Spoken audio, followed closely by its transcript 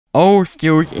all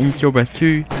skills in Swordburst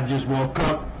 2. I just woke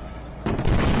up.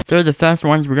 So the first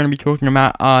ones we're going to be talking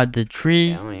about are the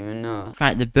trees. I don't even know.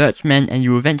 Fight the birchmen and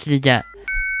you will eventually get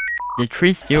the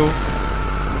tree skill.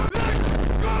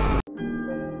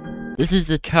 This is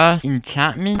the curse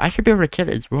enchantment. I should be able to kill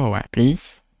it as well, right?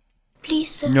 Please? Please,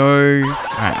 sir. No.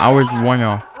 Alright, I was one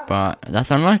off, but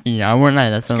that's unlucky. I won't lie,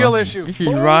 that's unlucky. Issue. This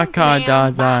is Raka,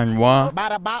 Daza, and Wa.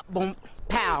 Bada bop boom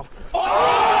pow.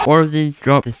 All of these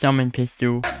drop the summon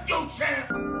pistol.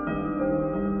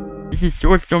 This is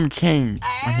Swordstorm Chain.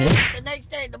 The next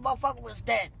day, the motherfucker was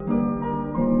dead.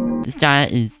 This guy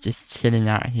is just chilling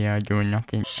out here doing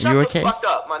nothing. Are you okay? Fuck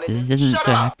up, my nigga. He doesn't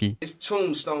so happy. It's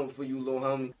tombstone for you, little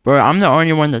homie. Bro, I'm the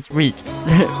only one that's weak.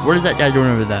 What is that guy doing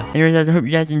over there? Anyways, guys, I hope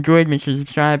you guys enjoyed. Make sure to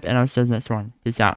subscribe, and I'll see you in the next one. Peace out.